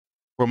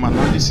From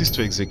analysis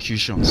to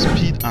execution,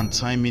 speed and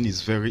timing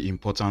is very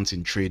important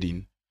in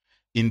trading.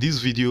 In this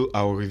video,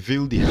 I will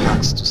reveal the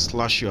hacks to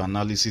slash your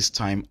analysis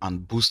time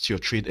and boost your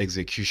trade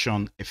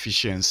execution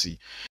efficiency.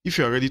 If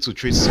you are ready to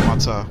trade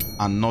smarter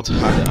and not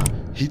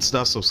harder, hit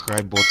that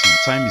subscribe button.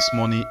 Time is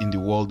money in the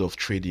world of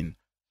trading.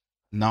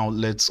 Now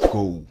let's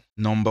go.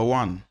 Number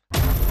 1.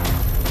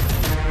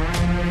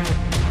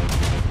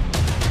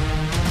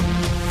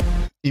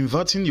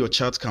 Inverting your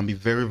chart can be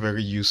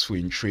very useful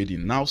in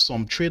trading. Now,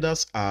 some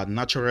traders are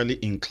naturally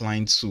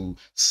inclined to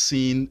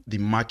seeing the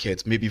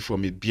market maybe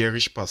from a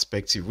bearish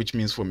perspective, which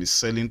means from a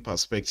selling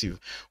perspective,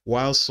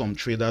 while some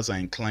traders are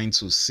inclined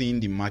to seeing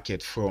the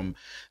market from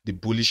the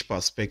bullish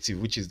perspective,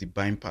 which is the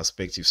buying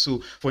perspective.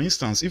 So, for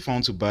instance, if I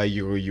want to buy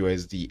Euro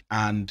USD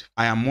and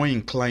I am more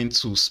inclined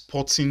to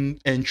spotting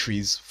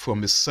entries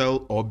from a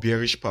sell or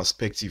bearish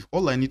perspective,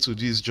 all I need to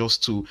do is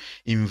just to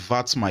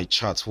invert my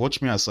chart.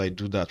 Watch me as I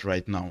do that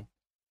right now.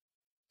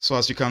 So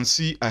as you can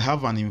see, I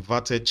have an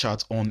inverted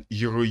chart on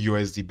Euro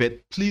USD, but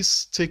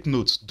please take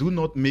note, do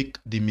not make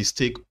the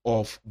mistake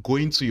of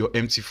going to your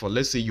MT4.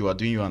 Let's say you are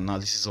doing your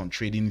analysis on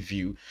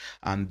TradingView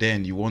and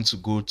then you want to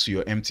go to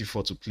your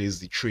MT4 to place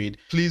the trade.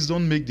 Please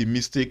don't make the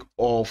mistake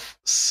of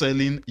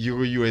selling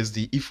Euro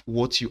USD if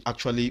what you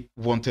actually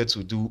wanted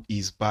to do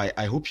is buy.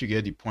 I hope you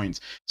get the point.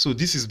 So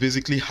this is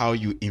basically how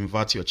you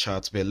invert your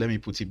chart, but let me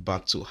put it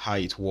back to how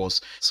it was.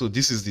 So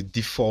this is the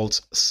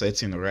default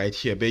setting right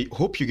here, but I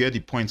hope you get the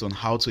point on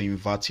how to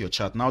invert your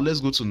chart. Now let's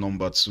go to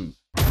number 2.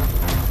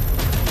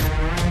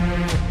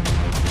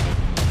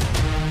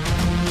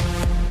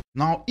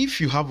 Now, if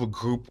you have a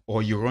group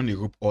or you run a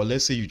group, or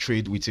let's say you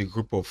trade with a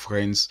group of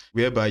friends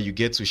whereby you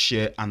get to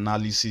share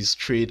analysis,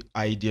 trade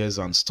ideas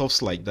and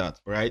stuffs like that,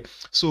 right?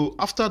 So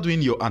after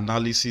doing your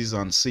analysis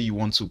and say you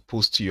want to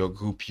post to your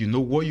group, you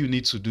know what you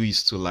need to do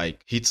is to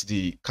like hit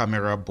the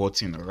camera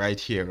button right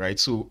here, right?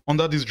 So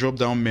under this drop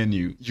down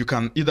menu, you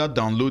can either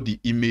download the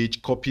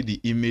image, copy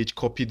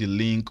the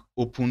link,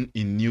 open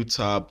in new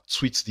tab,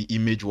 tweet the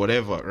image,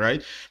 whatever,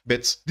 right?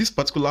 But this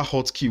particular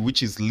hotkey,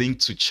 which is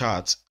linked to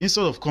chart,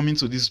 instead of coming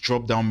to this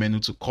drop down menu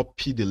to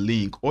copy the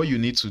link, all you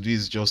need to do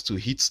is just to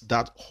hit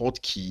that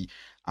hotkey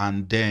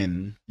and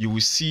then you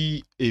will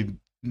see a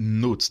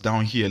note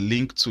down here,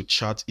 link to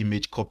chart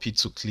image, copy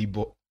to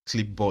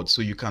clipboard.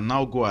 So you can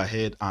now go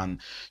ahead and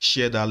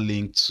share that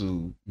link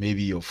to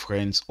maybe your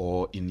friends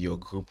or in your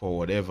group or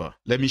whatever.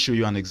 Let me show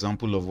you an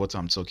example of what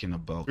I'm talking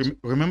about.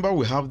 Remember,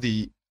 we have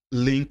the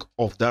link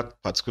of that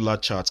particular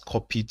chart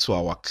copied to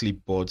our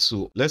clipboard.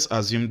 So let's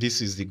assume this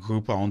is the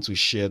group I want to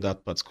share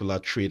that particular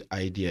trade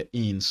idea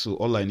in. So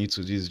all I need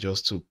to do is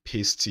just to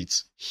paste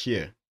it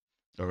here.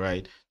 All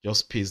right,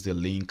 just paste the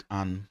link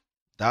and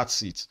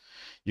that's it.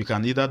 You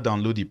can either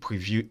download the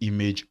preview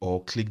image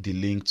or click the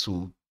link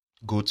to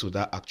go to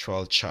that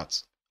actual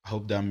chart. I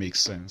hope that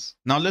makes sense.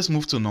 Now let's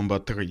move to number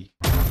 3.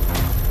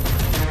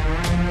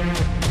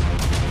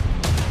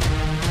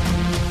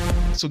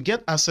 To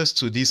get access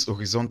to this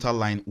horizontal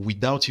line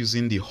without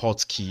using the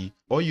hotkey,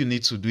 all you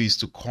need to do is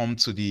to come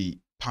to the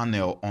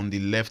panel on the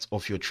left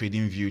of your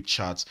TradingView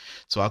chart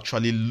to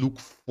actually look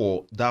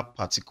for that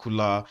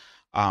particular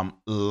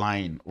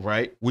line,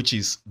 right, which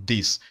is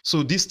this.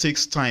 So this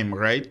takes time,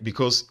 right,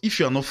 because if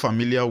you're not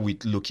familiar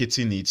with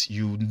locating it,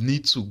 you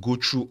need to go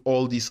through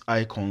all these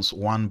icons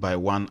one by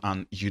one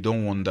and you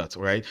don't want that,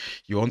 right?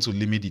 You want to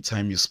limit the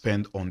time you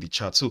spend on the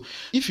chart. So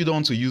if you don't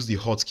want to use the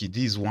hotkey,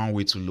 this is one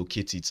way to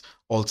locate it.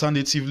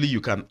 Alternatively,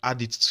 you can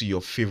add it to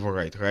your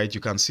favorite, right?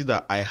 You can see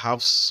that I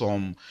have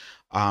some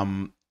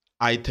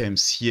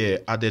items here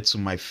added to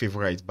my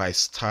favorite by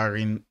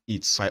starring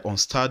it. So I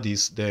unstar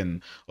this,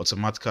 then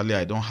automatically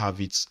I don't have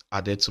it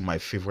added to my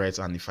favorite,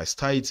 and if I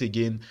star it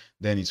again,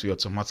 then it will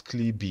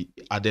automatically be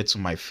added to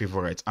my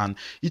favorite. And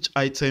each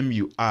item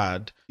you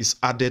add is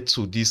added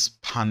to this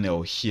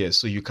panel here,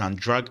 so you can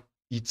drag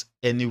it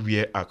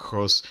anywhere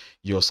across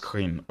your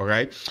screen. All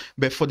right,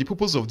 but for the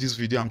purpose of this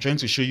video, I'm trying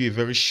to show you a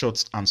very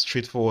short and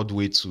straightforward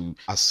way to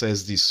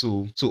access this.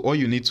 So all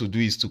you need to do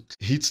is to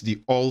hit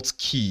the Alt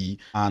key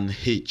and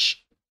H,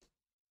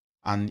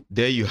 and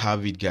there you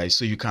have it, guys.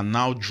 So you can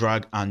now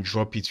drag and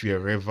drop it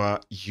wherever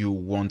you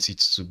want it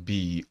to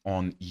be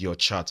on your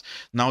chart.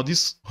 Now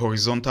this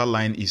horizontal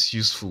line is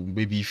useful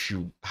maybe if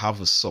you have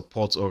a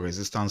support or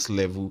resistance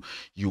level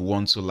you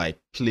want to like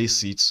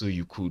place it, so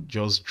you could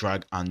just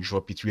drag and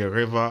drop it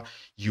wherever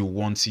you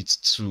want it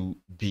to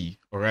be.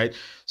 All right,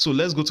 so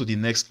let's go to the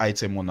next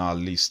item on our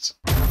list.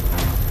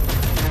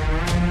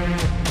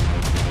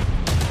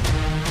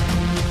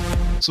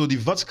 So the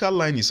vertical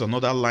line is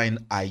another line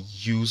I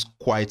use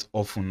quite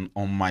often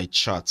on my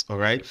chart. All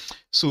right,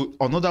 so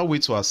another way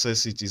to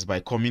access it is by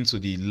coming to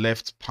the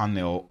left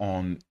panel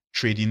on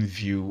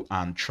TradingView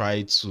and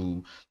try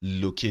to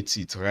locate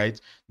it. Right,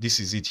 this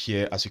is it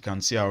here. As you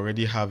can see, I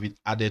already have it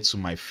added to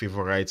my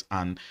favorite,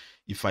 and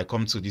if I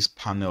come to this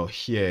panel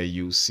here,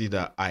 you see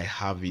that I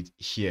have it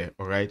here.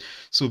 All right,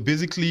 so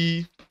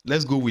basically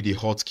let's go with the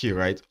hotkey,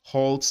 right?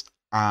 Alt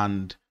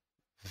and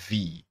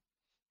V.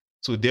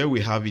 So there we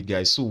have it,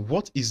 guys. So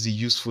what is the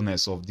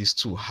usefulness of this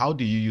tool? How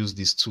do you use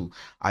this tool?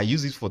 I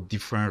use it for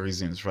different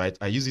reasons, right?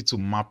 I use it to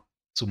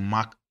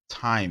mark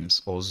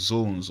times or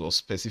zones or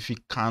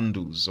specific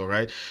candles. All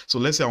right. So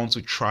let's say I want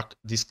to track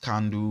this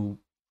candle,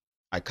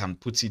 I can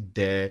put it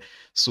there.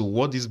 So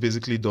what this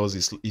basically does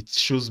is it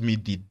shows me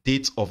the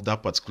date of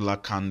that particular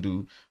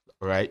candle,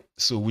 right?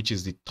 So which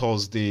is the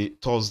Thursday,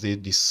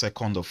 the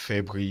 2nd of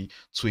February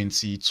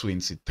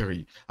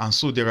 2023. And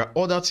so there are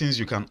other things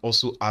you can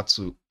also add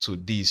to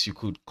this. You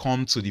could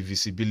come to the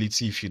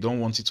visibility if you don't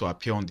want it to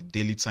appear on the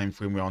daily time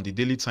frame. We're on the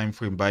daily time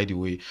frame, by the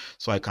way,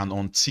 so I can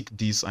untick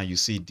this and you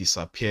see it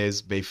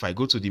disappears. But if I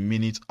go to the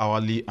minute,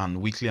 hourly, and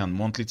weekly and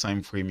monthly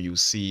time frame, you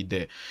see it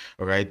there.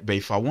 All right. But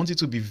if I want it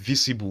to be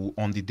visible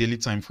on the daily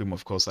time frame,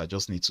 of course, I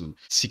just need to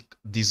tick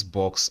this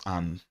box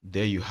and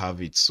there you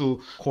have it.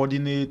 So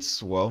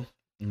coordinates, well,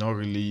 not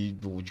really.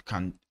 You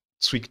can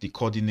tweak the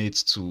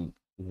coordinates to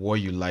what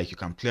you like. You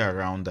can play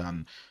around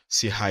and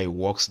see how it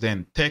works.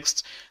 Then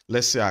text,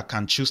 let's say I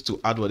can choose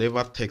to add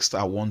whatever text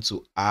I want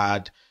to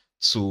add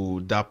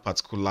to that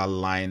particular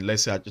line.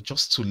 Let's say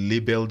just to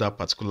label that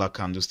particular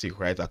candlestick,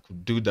 right? I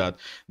could do that.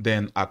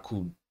 Then I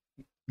could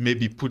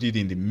maybe put it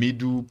in the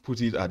middle,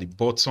 put it at the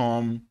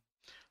bottom,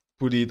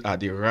 put it at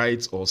the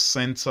right or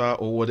center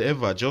or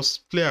whatever.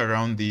 Just play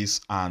around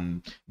this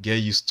and get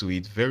used to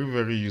it. Very,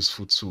 very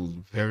useful tool.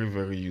 Very,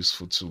 very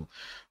useful tool.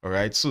 All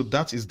right, so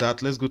that is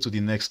that. Let's go to the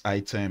next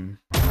item.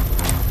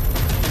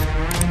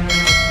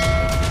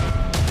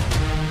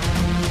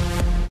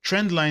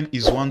 Trendline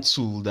is one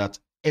tool that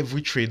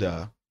every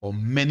trader or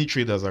many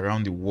traders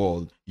around the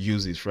world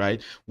use it,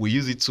 right? We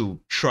use it to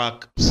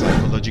track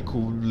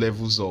psychological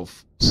levels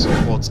of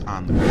support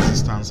and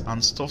resistance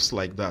and stuffs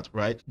like that,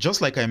 right? Just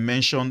like I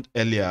mentioned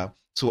earlier,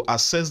 to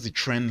assess the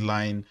trend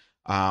line,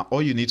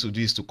 all you need to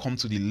do is to come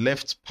to the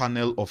left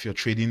panel of your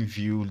trading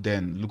view,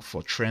 then look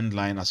for trend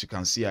line. As you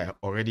can see, I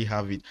already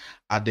have it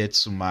added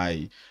to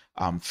my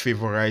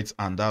favorites,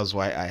 and that's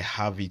why I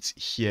have it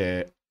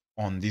here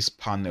on this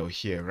panel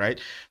here,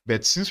 right?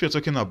 But since we're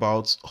talking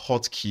about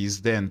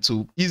hotkeys, then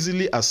to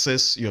easily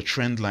assess your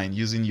trend line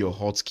using your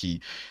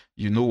hotkey,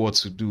 you know what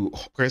to do.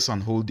 Press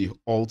and hold the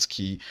Alt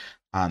key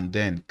and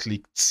then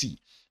click T.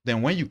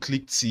 Then when you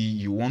click T,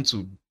 you want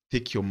to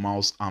take your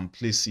mouse and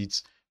place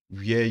it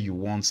where you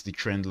want the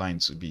trend line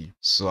to be.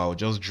 So I'll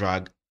just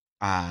drag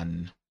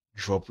and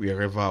drop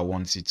wherever I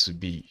want it to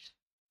be,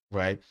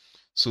 right?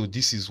 So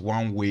this is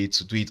one way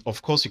to do it.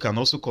 Of course, you can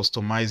also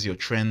customize your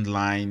trend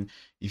line.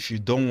 If you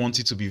don't want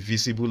it to be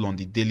visible on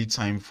the daily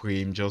time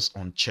frame, just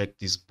uncheck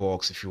this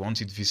box. If you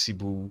want it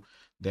visible,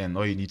 then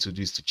all you need to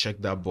do is to check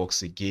that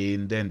box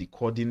again. Then the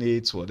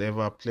coordinates,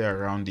 whatever, play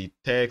around the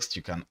text.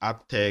 You can add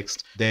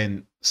text.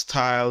 Then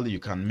style, you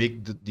can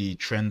make the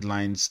trend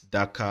lines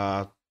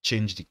darker,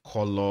 change the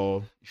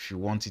color. If you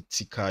want it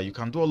thicker, you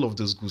can do all of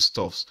those good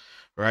stuffs,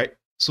 right?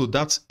 So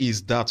that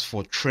is that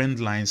for trend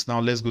lines.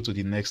 Now let's go to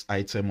the next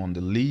item on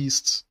the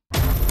list.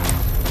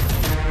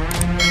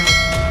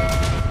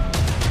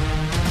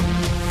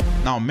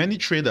 Now, many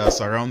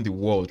traders around the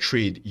world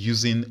trade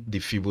using the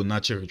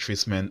Fibonacci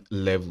retracement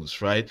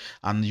levels, right?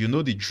 And you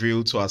know the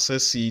drill. To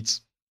assess it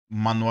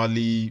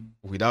manually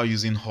without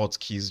using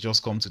hotkeys,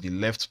 just come to the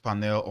left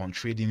panel on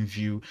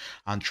TradingView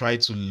and try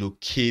to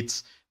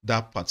locate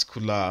that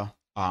particular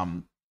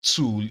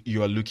tool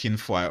you are looking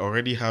for. I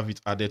already have it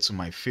added to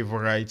my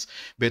favorites,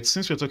 but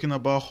since we're talking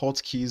about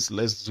hotkeys,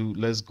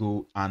 let's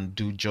go and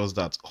do just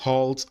that.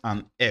 Alt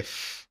and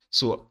F.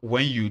 So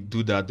when you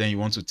do that, then you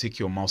want to take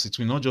your mouse. It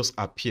will not just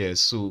appear.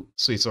 So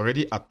it's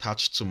already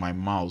attached to my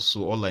mouse.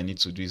 So all I need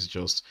to do is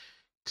just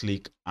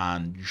click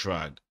and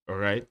drag. All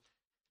right.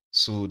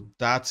 So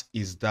that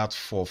is that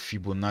for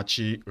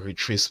Fibonacci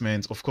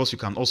retracement. Of course, you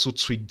can also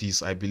tweak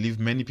this. I believe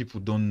many people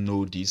don't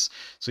know this.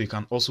 So you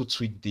can also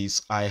tweak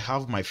this. I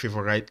have my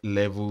favorite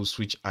levels,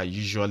 which are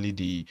usually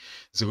the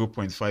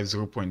 0.5,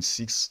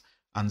 0.6,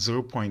 and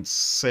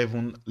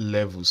 0.7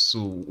 levels.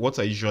 So what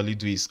I usually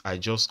do is I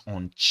just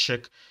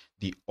uncheck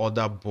the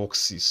other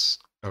boxes.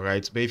 All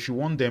right. But if you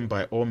want them,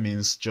 by all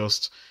means,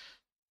 just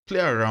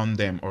play around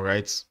them. All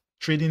right.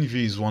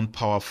 TradingView is one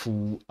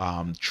powerful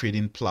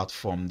trading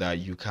platform that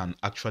you can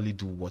actually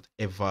do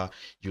whatever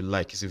you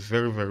like. It's a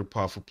very, very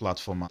powerful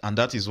platform, and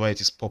that is why it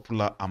is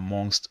popular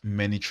amongst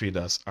many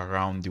traders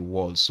around the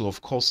world. So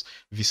of course,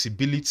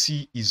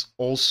 visibility is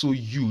also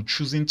you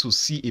choosing to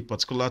see a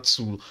particular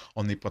tool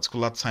on a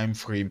particular time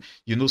frame.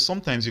 You know,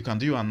 sometimes you can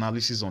do your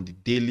analysis on the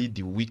daily,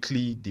 the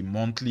weekly, the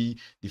monthly,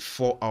 the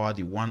 4-hour,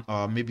 the 1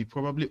 hour, maybe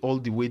probably all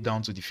the way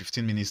down to the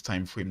 15 minutes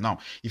time frame. Now,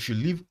 if you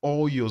leave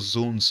all your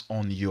zones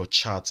on your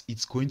chart,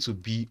 it's going to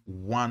be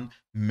one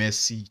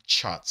messy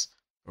chart,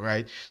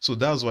 right? So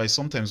that's why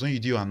sometimes when you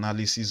do your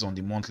analysis on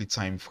the monthly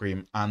time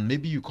frame and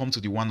maybe you come to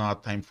the 1 hour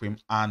time frame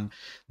and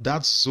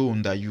that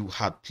zone that you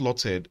had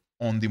plotted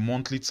on the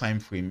monthly time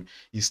frame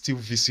is still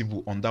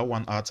visible on that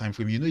 1 hour time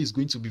frame, you know it's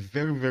going to be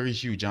very, very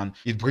huge and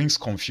it brings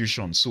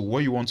confusion. So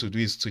what you want to do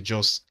is to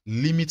just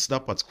limit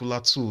that particular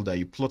tool that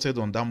you plotted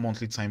on that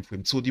monthly time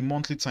frame to the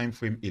monthly time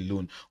frame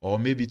alone, or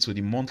maybe to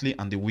the monthly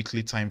and the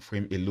weekly time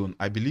frame alone.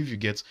 I believe you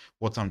get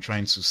what I'm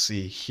trying to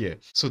say here.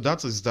 So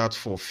that is that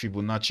for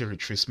Fibonacci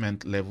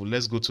retracement level.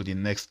 Let's go to the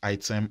next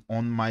item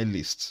on my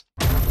list.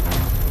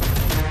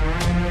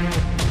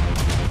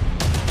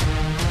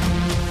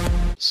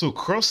 So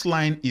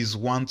Crossline is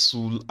one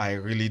tool I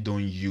really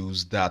don't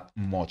use that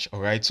much.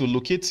 All right, to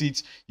locate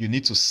it, you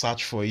need to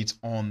search for it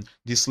on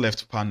this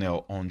left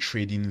panel on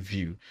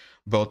TradingView.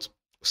 But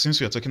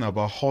since we are talking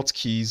about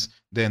hotkeys,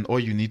 then all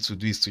you need to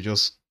do is to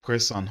just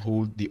press and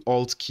hold the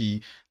Alt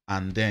key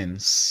and then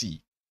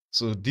C.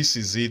 So this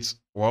is it.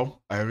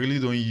 Well, I really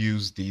don't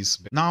use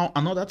this. Now,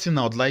 another thing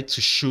I would like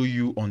to show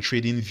you on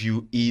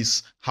TradingView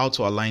is how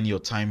to align your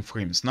time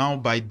frames. Now,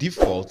 by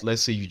default,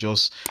 let's say you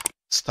just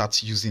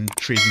start using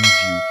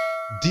TradingView,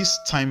 these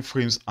time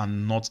frames are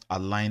not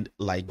aligned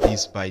like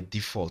this by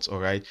default. All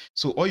right,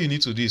 so all you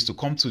need to do is to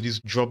come to this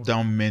drop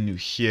down menu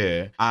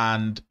here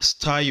and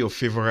style your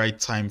favorite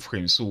time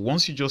frames. So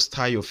once you just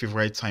style your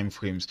favorite time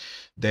frames,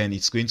 then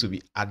it's going to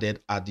be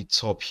added at the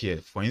top here.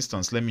 For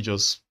instance, let me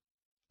just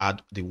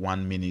add the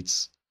 1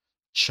 minute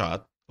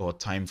chart or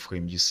time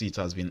frame. You see it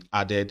has been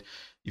added.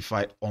 If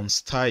I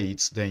unstyle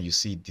it, then you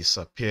see it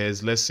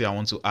disappears. Let's say I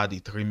want to add a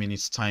 3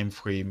 minutes time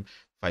frame.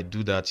 If I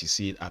do that, you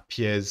see it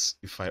appears.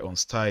 If I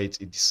unstyle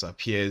it, it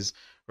disappears,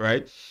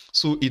 right?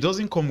 So it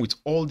doesn't come with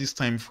all these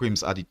time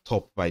frames at the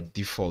top by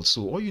default.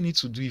 So all you need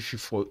to do, if you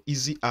for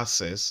easy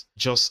access,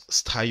 just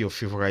style your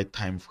favorite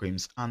time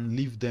frames and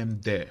leave them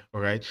there.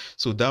 All right,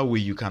 so that way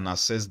you can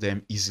access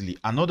them easily.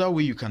 Another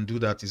way you can do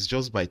that is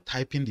just by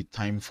typing the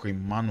time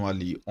frame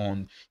manually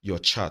on your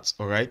charts.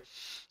 All right,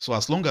 so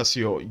as long as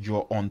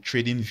you're on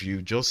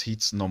TradingView, just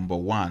hit number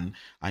 1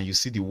 and you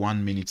see the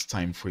 1 minute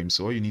time frame.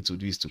 So all you need to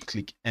do is to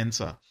click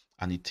enter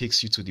and it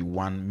takes you to the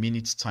 1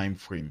 minute time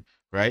frame,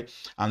 right?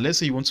 And let's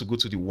say you want to go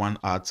to the 1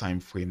 hour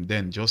time frame,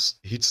 then just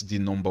hit the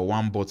number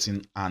 1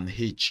 button and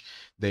H.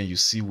 Then you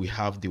see we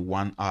have the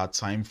 1 hour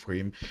time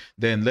frame.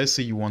 Then let's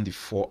say you want the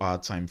 4 hour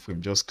time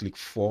frame, just click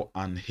 4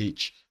 and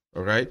H.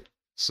 All right,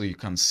 so you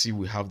can see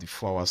we have the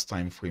 4 hours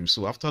time frame.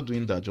 So after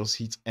doing that, just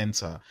hit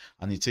enter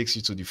and it takes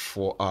you to the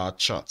 4 hour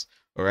chart.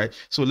 All right,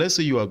 so let's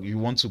say you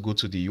want to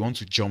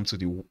jump to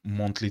the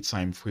monthly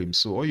time frame.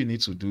 So all you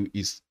need to do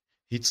is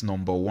hit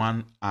number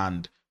 1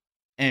 and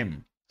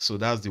M. So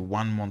that's the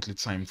 1 monthly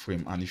time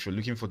frame. And if you're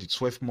looking for the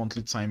 12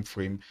 monthly time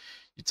frame,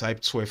 you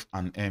type 12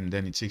 and M,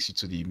 then it takes you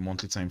to the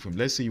monthly time frame.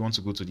 Let's say you want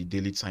to go to the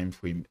daily time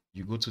frame,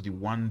 you go to the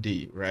 1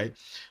 day, right?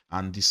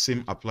 And the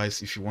same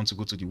applies if you want to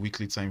go to the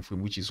weekly time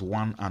frame, which is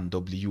 1 and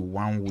W,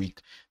 1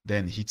 week,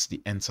 then hit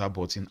the enter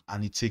button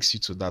and it takes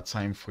you to that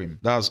time frame.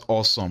 That's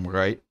awesome,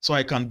 right? So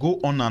I can go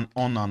on and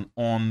on and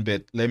on,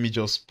 but let me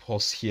just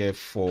pause here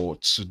for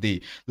today.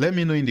 Let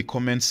me know in the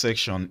comment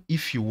section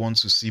if you want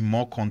to see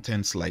more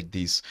content like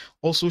this.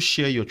 Also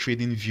share your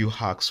TradingView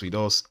hacks with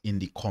us in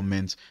the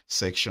comment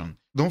section.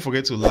 Don't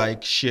forget to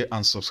like, share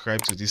and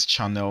subscribe to this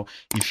channel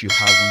if you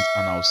haven't,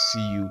 and I'll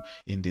see you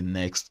in the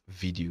next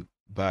video.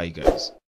 Bye guys.